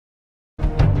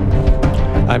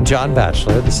I'm John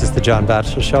Batchelor. This is the John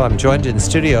Batchelor Show. I'm joined in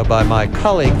studio by my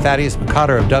colleague, Thaddeus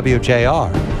McCotter of WJR,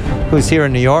 who's here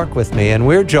in New York with me. And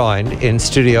we're joined in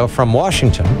studio from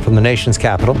Washington, from the nation's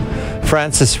capital,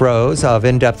 Francis Rose of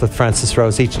In Depth with Francis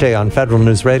Rose each day on Federal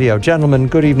News Radio. Gentlemen,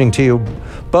 good evening to you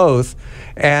both.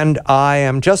 And I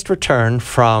am just returned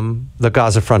from the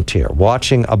Gaza frontier,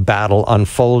 watching a battle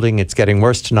unfolding. It's getting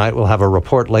worse tonight. We'll have a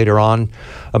report later on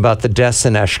about the deaths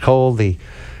in Eshkol, the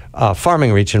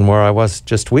farming region where I was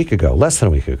just a week ago, less than a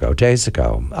week ago, days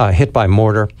ago, hit by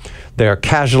mortar. There are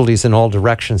casualties in all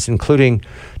directions, including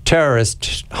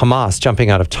terrorists, Hamas, jumping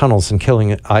out of tunnels and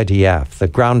killing IDF. The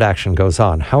ground action goes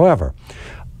on. However,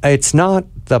 it's not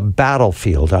the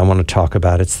battlefield I want to talk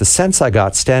about. It's the sense I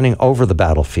got standing over the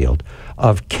battlefield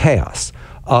of chaos,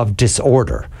 of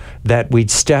disorder, that we'd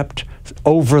stepped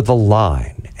over the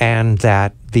line and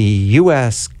that the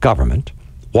U.S. government,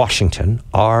 Washington,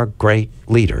 our great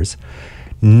leaders,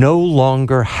 no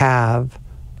longer have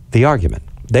the argument.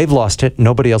 They've lost it.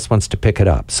 Nobody else wants to pick it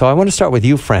up. So I want to start with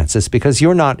you, Francis, because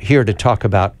you're not here to talk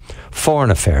about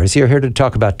foreign affairs. You're here to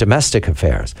talk about domestic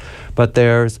affairs. But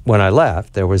when I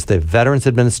left, there was the Veterans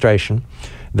Administration,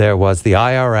 there was the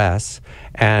IRS,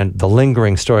 and the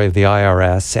lingering story of the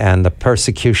IRS and the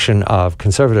persecution of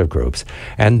conservative groups.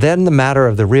 And then the matter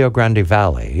of the Rio Grande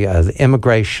Valley, the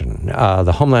immigration,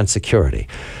 the Homeland Security.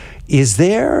 Is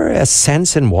there a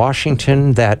sense in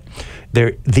Washington that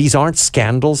these aren't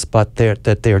scandals, but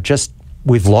they're just,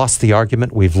 we've lost the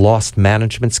argument, we've lost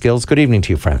management skills? Good evening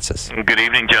to you, Francis. Good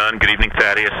evening, John. Good evening,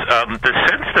 Thaddeus. The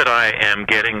sense that I am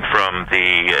getting from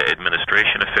the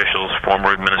administration officials,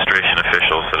 former administration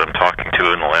officials that I'm talking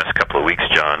to in the last couple of weeks,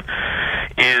 John,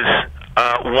 is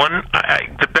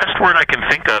the best word I can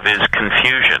think of is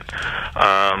confusion.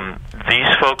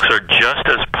 These folks are just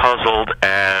as puzzled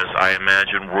as I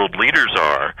imagine world leaders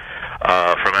are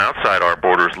from outside our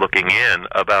borders looking in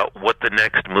about what the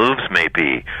next moves may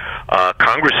be.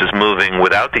 Congress is moving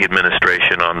without the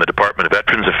administration on the Department of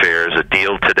Veterans Affairs. A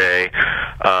deal today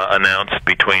announced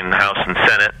between the House and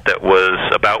Senate that was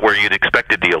about where you'd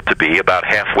expect a deal to be, about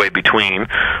halfway between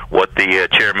what the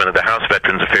chairman of the House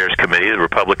Veterans Affairs Committee, the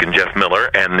Republican Jeff Miller,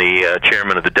 and the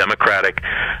chairman of the Democratic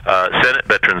Senate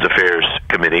Veterans Affairs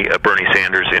Committee, Bernie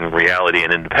Sanders, in reality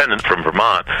an independent from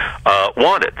Vermont,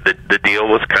 wanted. The deal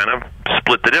was kind of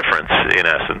split the difference, in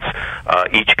essence.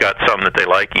 Each got some that they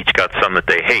like, each got some that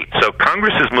they hate. So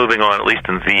Congress is moving on, at least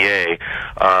in VA,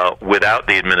 without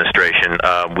the administration.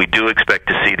 We do expect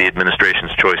to see the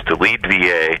administration's choice to lead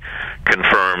VA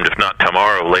confirmed, if not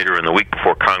tomorrow, later in the week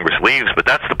before Congress leaves. But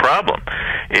that's the problem.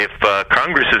 If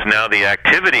Congress is now the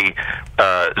activity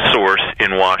source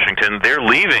in Washington, they're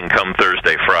leaving come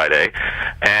Thursday, Friday,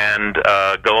 and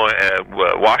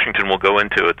Washington will go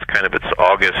into its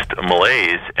August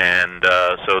malaise, and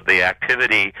so the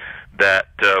activity that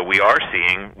we are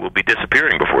seeing will be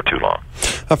disappearing before too long.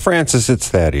 Francis, it's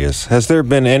Thaddeus. Has there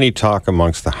been any talk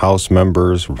amongst the House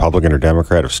members, Republican or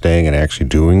Democrat, of staying and actually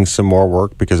doing some more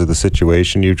work because of the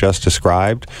situation you just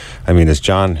described? I mean, as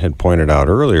John had pointed out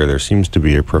earlier, there seems to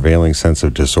be a prevailing sense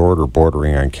of disorder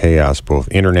bordering on chaos, both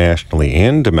internationally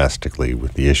and domestically,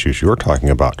 with the issues you're talking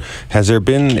about. Has there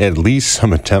been at least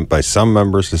some attempt by some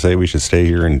members to say we should stay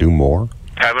here and do more?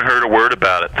 Haven't heard a word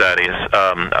about it, Thaddeus.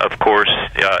 Of course,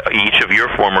 each of your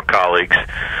former colleagues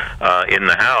in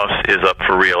the House is up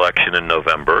for re-election in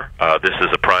November. This is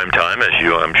a prime time, as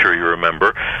I'm sure you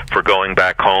remember, for going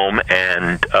back home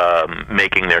and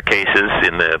making their cases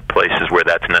in the places where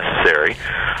that's necessary.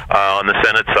 On the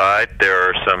Senate side, there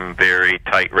are some very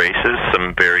tight races,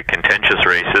 some very contentious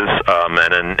races,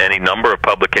 and any number of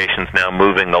publications now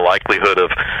moving the likelihood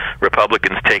of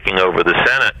Republicans taking over the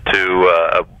Senate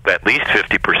to at least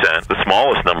 50%. The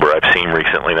smallest number I've seen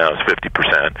recently now is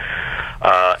 50%.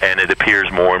 And it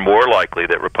appears more and more likely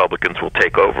that Republicans will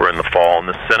take over in the fall on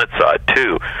the Senate side,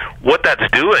 too. What that's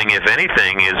doing, if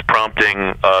anything, is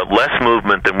prompting less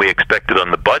movement than we expected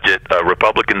on the budget.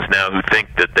 Republicans now who think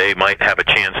that they might have a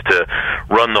chance to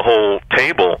run the whole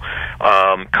table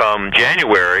come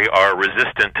January are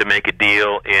resistant to make a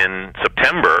deal in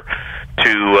September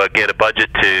to get a budget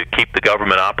to keep the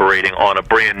government operating on a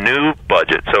brand new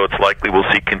budget. So it's likely we'll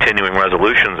see continuing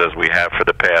resolutions as we have for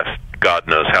the past God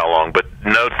knows how long. But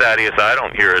no, Thaddeus, I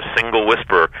don't hear a single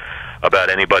whisper about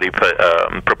anybody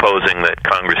proposing that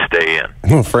Congress stay in.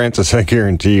 Well, Francis, I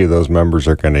guarantee you those members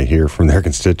are going to hear from their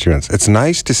constituents. It's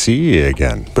nice to see you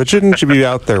again, but shouldn't you be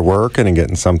out there working and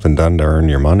getting something done to earn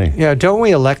your money? Yeah, don't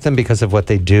we elect them because of what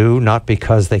they do, not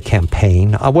because they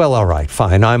campaign? Well, all right,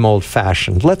 fine. I'm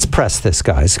old-fashioned. Let's press this,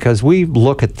 guys, because we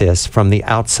look at this from the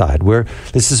outside.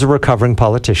 This is a recovering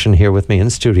politician here with me in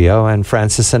studio, and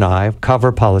Francis and I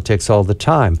cover politics all the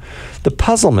time. The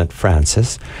puzzlement,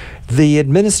 Francis, the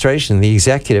administration, the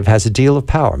executive, has a deal of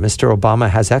power. Mr. Obama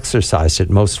has exercised it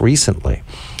most recently.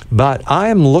 But I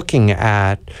am looking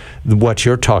at what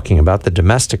you're talking about, the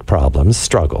domestic problems,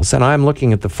 struggles, and I'm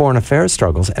looking at the foreign affairs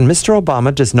struggles, and Mr.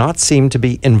 Obama does not seem to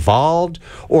be involved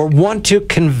or want to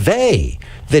convey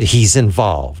that he's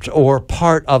involved or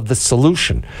part of the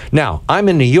solution. Now, I'm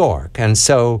in New York, and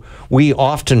so we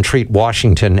often treat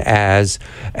Washington as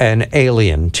an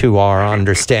alien to our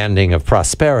understanding of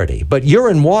prosperity. But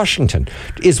you're in Washington.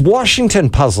 Is Washington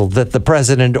puzzled that the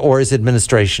president or his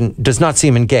administration does not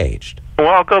seem engaged? Well,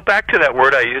 I'll go back to that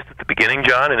word I used at the beginning,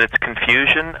 John, and it's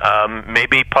confusion.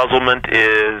 Maybe puzzlement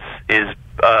is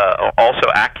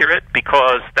also accurate,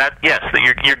 because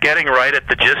you're getting right at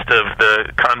the gist of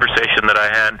the conversation that I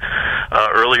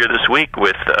had earlier this week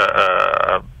with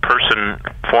a person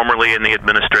formerly in the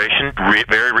administration,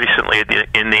 very recently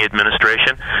in the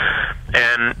administration,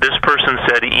 and this person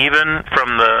said even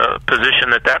from the position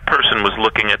that person was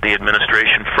looking at the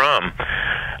administration from,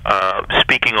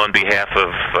 speaking on behalf of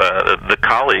the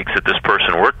colleagues that this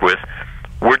person worked with,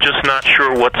 we're just not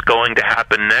sure what's going to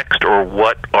happen next or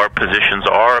what our positions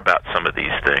are about some of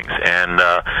these things. And,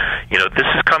 this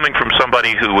is coming from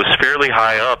somebody who was fairly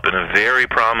high up in a very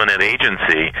prominent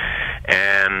agency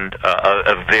and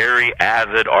a very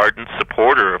avid, ardent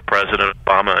supporter of President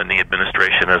Obama and the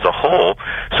administration as a whole.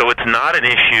 So it's not an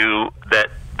issue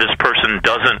that this person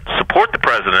doesn't support the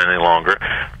president any longer.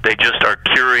 They just are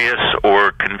curious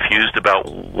or confused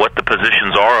about what the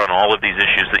positions are on all of these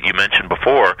issues that you mentioned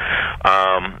before,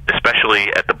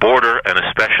 especially at the border and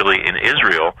especially in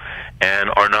Israel,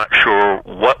 and are not sure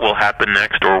what will happen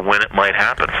next or when it might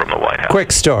happen from the White House.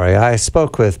 Quick story. I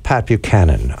spoke with Pat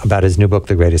Buchanan about his new book,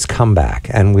 The Greatest Comeback,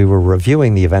 and we were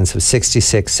reviewing the events of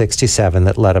 66, 67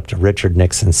 that led up to Richard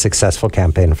Nixon's successful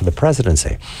campaign for the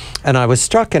presidency. And I was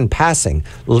struck in passing,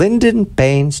 Lyndon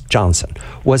Baines Johnson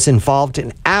was involved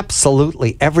in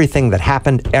absolutely everything that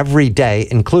happened every day,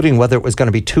 including whether it was going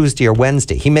to be Tuesday or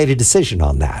Wednesday. He made a decision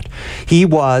on that. He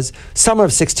was, summer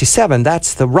of 67,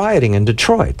 that's the rioting in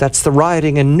Detroit. That's the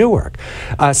rioting in Newark.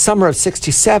 Summer of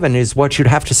 67 is what you'd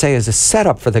have to say is a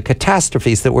setup for the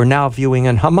catastrophes that we're now viewing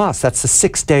in Hamas. That's the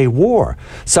 6-day war,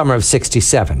 summer of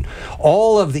 67.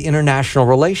 All of the international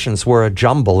relations were a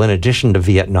jumble in addition to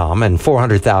Vietnam, and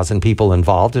 400,000 people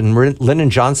involved, and Lyndon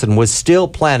Johnson was still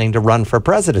planning to run for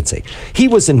presidency. He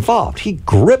was involved. He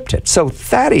gripped it. So,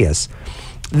 Thaddeus,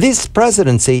 this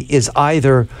presidency is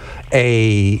either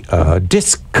a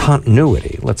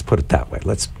discontinuity, let's put it that way.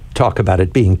 Let's talk about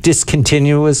it being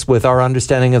discontinuous with our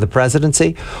understanding of the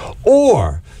presidency,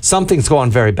 or something's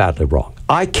gone very badly wrong.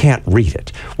 I can't read it.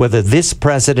 Whether this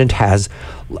president has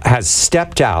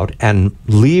stepped out and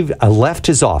left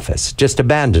his office, just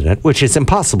abandoned it, which is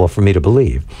impossible for me to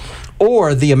believe,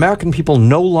 or the American people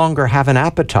no longer have an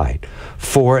appetite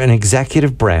for an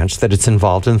executive branch that it's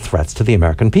involved in threats to the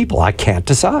American people. I can't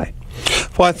decide.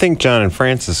 Well, I think, John and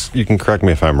Francis, you can correct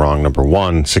me if I'm wrong. Number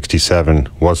one, 67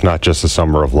 was not just a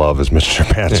summer of love, as Mr.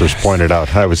 Panzers pointed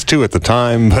out. I was 2 at the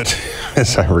time, but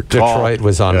as I recall... Detroit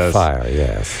was on fire,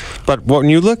 yes. But when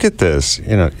you look at this,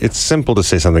 it's simple to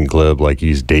say something glib like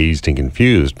he's dazed and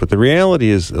confused, but the reality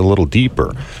is a little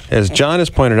deeper. As John has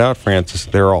pointed out, Francis,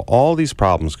 there are all these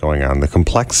problems going on. The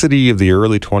complexity of the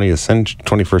early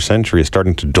 21st century is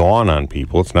starting to dawn on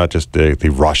people. It's not just the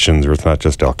Russians, or it's not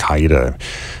just Al-Qaeda.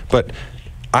 But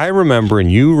I remember,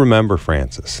 and you remember,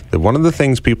 Francis, that one of the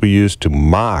things people used to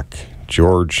mock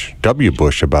George W.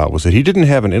 Bush about was that he didn't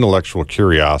have an intellectual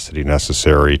curiosity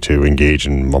necessary to engage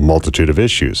in a multitude of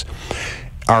issues.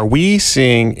 Are we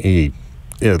seeing a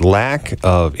lack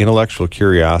of intellectual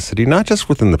curiosity, not just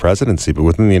within the presidency, but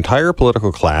within the entire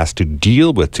political class to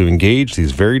engage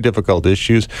these very difficult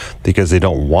issues because they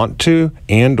don't want to,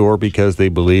 and or because they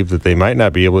believe that they might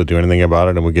not be able to do anything about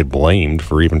it and would get blamed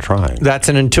for even trying? That's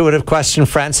an intuitive question,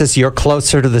 Francis. You're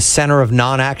closer to the center of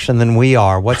non-action than we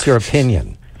are. What's your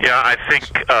opinion? Yeah, I think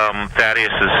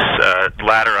Thaddeus's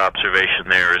latter observation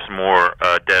there is more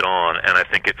dead on, and I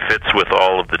think it fits with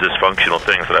all of the dysfunctional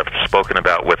things that I've spoken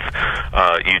about with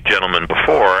you gentlemen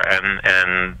before,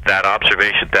 and that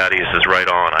observation, Thaddeus, is right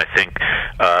on. I think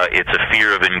it's a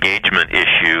fear of engagement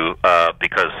issue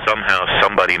because somehow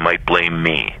somebody might blame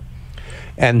me.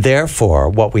 And therefore,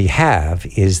 what we have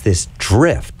is this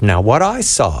drift. Now, what I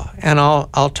saw, and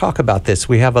I'll talk about this.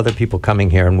 We have other people coming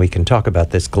here, and we can talk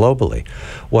about this globally.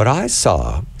 What I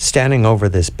saw standing over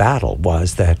this battle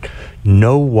was that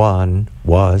no one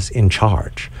was in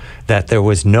charge, that there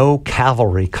was no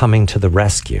cavalry coming to the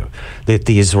rescue, that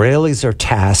the Israelis are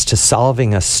tasked to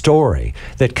solving a story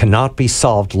that cannot be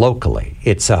solved locally.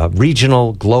 It's a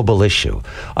regional, global issue.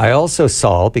 I also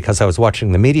saw, because I was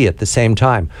watching the media at the same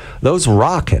time, those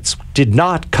rockets did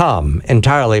not come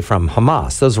entirely from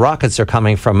Hamas. Those rockets are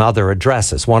coming from other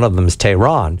addresses. One of them is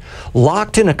Tehran,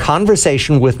 locked in a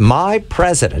conversation with my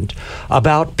president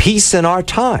about peace in our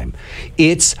time.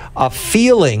 It's a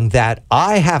feeling that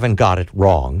I haven't got it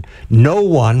wrong. No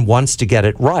one wants to get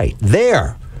it right.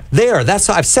 There, that's,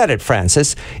 I've said it,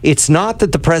 Francis. It's not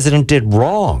that the president did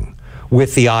wrong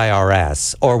with the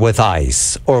IRS or with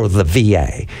ICE or the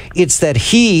VA. It's that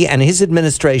he and his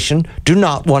administration do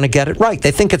not want to get it right.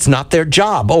 They think it's not their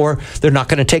job, or they're not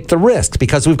going to take the risk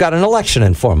because we've got an election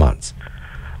in 4 months.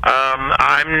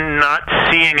 I'm not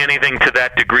seeing anything to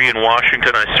that degree in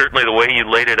Washington. Certainly the way you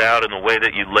laid it out and the way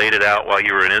that you laid it out while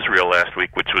you were in Israel last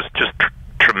week, which was just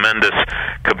tremendous,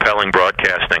 compelling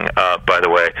broadcasting, by the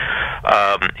way.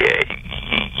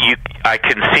 I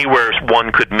can see where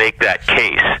one could make that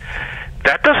case.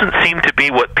 That doesn't seem to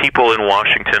be what people in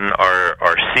Washington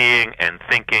are seeing and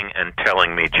thinking and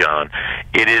telling me, John.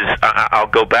 It is, I'll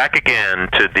go back again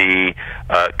to the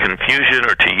confusion,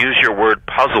 or to use your word,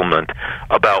 puzzlement,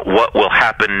 about what will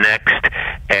happen next.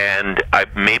 And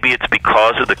maybe it's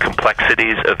because of the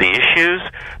complexities of the issues,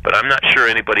 but I'm not sure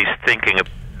anybody's thinking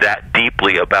that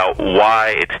deeply about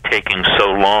why it's taking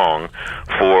so long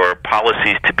for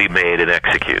policies to be made and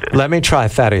executed. Let me try,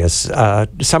 Thaddeus.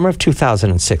 Summer of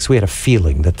 2006, we had a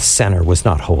feeling that the center was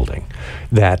not holding,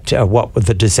 that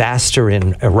the disaster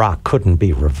in Iraq couldn't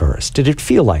be reversed. Did it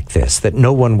feel like this, that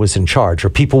no one was in charge, or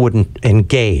people wouldn't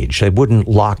engage, they wouldn't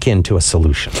lock into a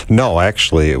solution? No,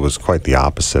 actually, it was quite the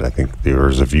opposite. I think there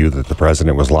was a view that the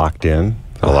president was locked in.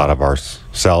 A lot of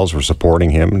ourselves were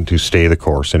supporting him to stay the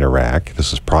course in Iraq.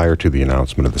 This is prior to the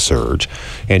announcement of the surge.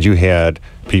 And you had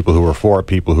people who were for it,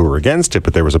 people who were against it,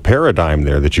 but there was a paradigm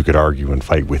there that you could argue and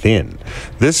fight within.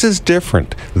 This is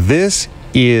different. This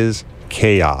is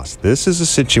chaos. This is a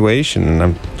situation,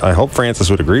 and I hope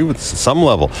Francis would agree with this at some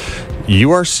level.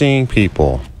 You are seeing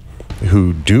people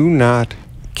who do not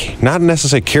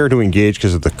necessarily care to engage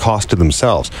because of the cost to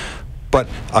themselves, but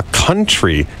a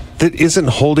country that isn't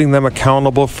holding them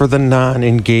accountable for the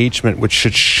non-engagement, which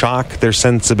should shock their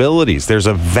sensibilities. There's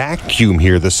a vacuum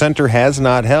here. The center has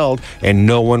not held, and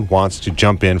no one wants to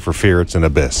jump in for fear it's an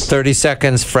abyss. 30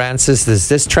 seconds, Francis. Does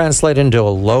this translate into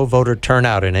a low voter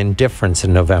turnout and indifference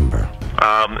in November?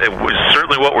 It was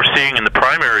certainly what we're seeing in the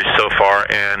primaries so far,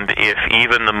 and if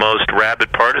even the most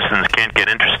rabid partisans can't get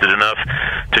interested enough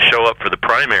to show up for the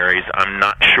primaries, I'm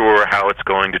not sure how it's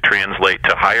going to translate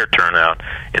to higher turnout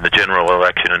in the general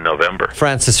election in November.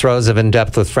 Francis Rose of In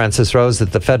Depth with Francis Rose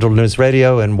at the Federal News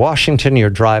Radio in Washington. Your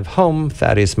drive home.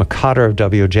 Thaddeus McCotter of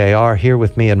WJR here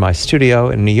with me in my studio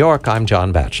in New York. I'm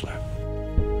John Batchelor.